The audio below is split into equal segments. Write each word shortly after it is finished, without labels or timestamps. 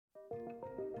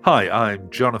Hi, I'm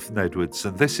Jonathan Edwards,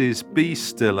 and this is Be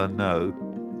Still and Know.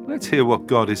 Let's hear what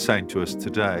God is saying to us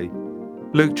today.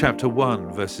 Luke chapter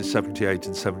 1, verses 78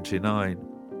 and 79.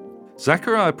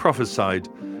 Zechariah prophesied,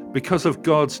 because of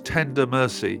God's tender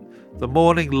mercy, the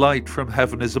morning light from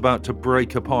heaven is about to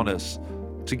break upon us,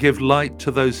 to give light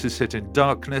to those who sit in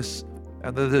darkness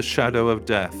and in the shadow of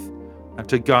death, and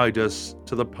to guide us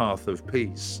to the path of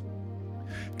peace.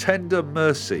 Tender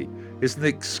mercy is an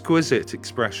exquisite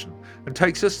expression and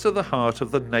takes us to the heart of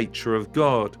the nature of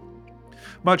God.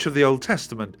 Much of the Old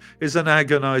Testament is an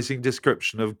agonizing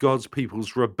description of God's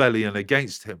people's rebellion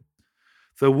against him.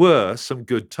 There were some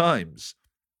good times,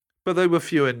 but they were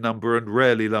few in number and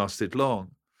rarely lasted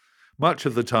long. Much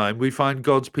of the time we find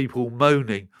God's people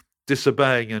moaning,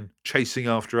 disobeying and chasing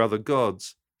after other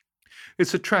gods.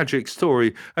 It's a tragic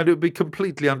story, and it would be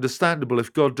completely understandable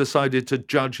if God decided to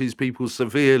judge his people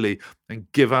severely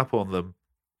and give up on them.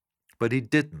 But he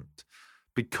didn't,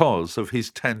 because of his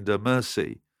tender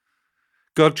mercy.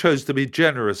 God chose to be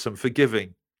generous and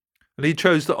forgiving, and he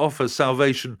chose to offer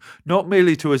salvation not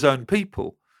merely to his own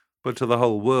people, but to the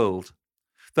whole world.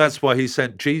 That's why he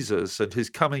sent Jesus, and his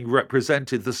coming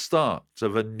represented the start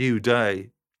of a new day.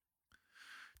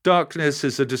 Darkness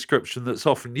is a description that's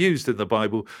often used in the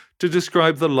Bible to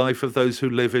describe the life of those who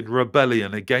live in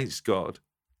rebellion against God.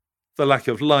 The lack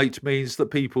of light means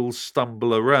that people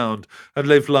stumble around and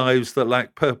live lives that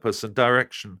lack purpose and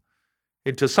direction.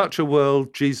 Into such a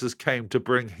world, Jesus came to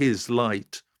bring his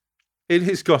light. In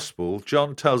his Gospel,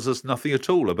 John tells us nothing at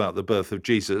all about the birth of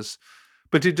Jesus,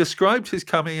 but he described his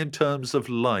coming in terms of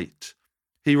light.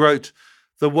 He wrote,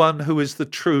 "The one who is the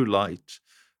true light,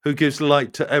 who gives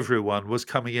light to everyone, was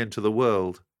coming into the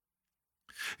world."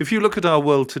 If you look at our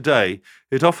world today,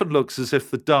 it often looks as if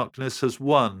the darkness has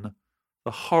won,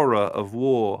 the horror of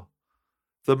war,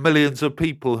 the millions of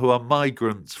people who are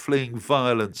migrants fleeing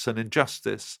violence and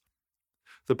injustice,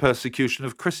 the persecution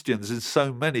of Christians in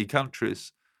so many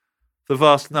countries, the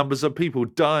vast numbers of people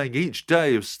dying each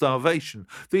day of starvation.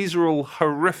 These are all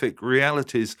horrific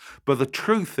realities, but the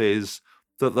truth is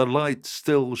that the light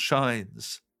still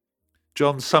shines.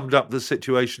 John summed up the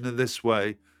situation in this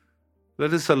way: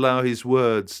 let us allow his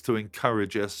words to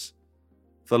encourage us.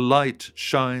 The light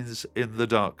shines in the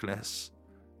darkness,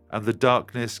 and the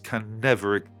darkness can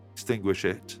never extinguish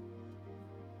it.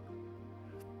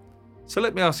 So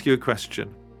let me ask you a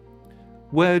question.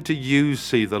 Where do you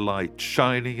see the light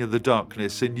shining in the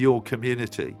darkness in your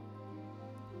community?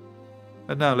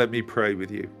 And now let me pray with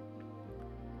you.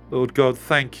 Lord God,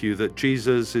 thank you that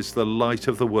Jesus is the light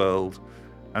of the world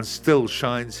and still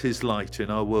shines his light in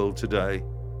our world today.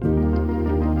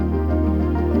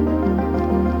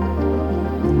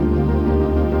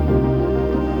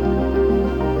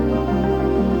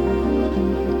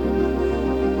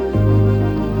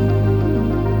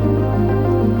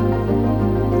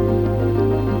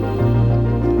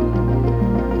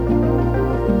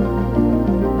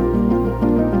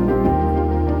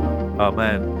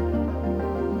 Amen.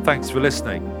 Thanks for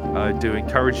listening. I do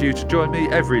encourage you to join me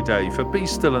every day for Be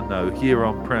Still and Know here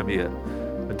on Premier.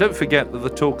 And don't forget that the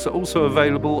talks are also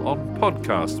available on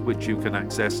podcast, which you can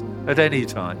access at any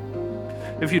time.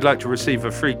 If you'd like to receive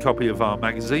a free copy of our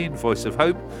magazine, Voice of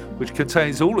Hope, which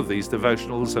contains all of these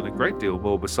devotionals and a great deal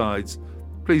more besides,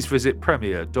 please visit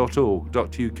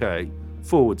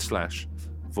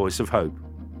premier.org.uk/Voice of Hope.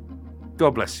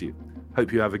 God bless you.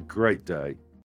 Hope you have a great day.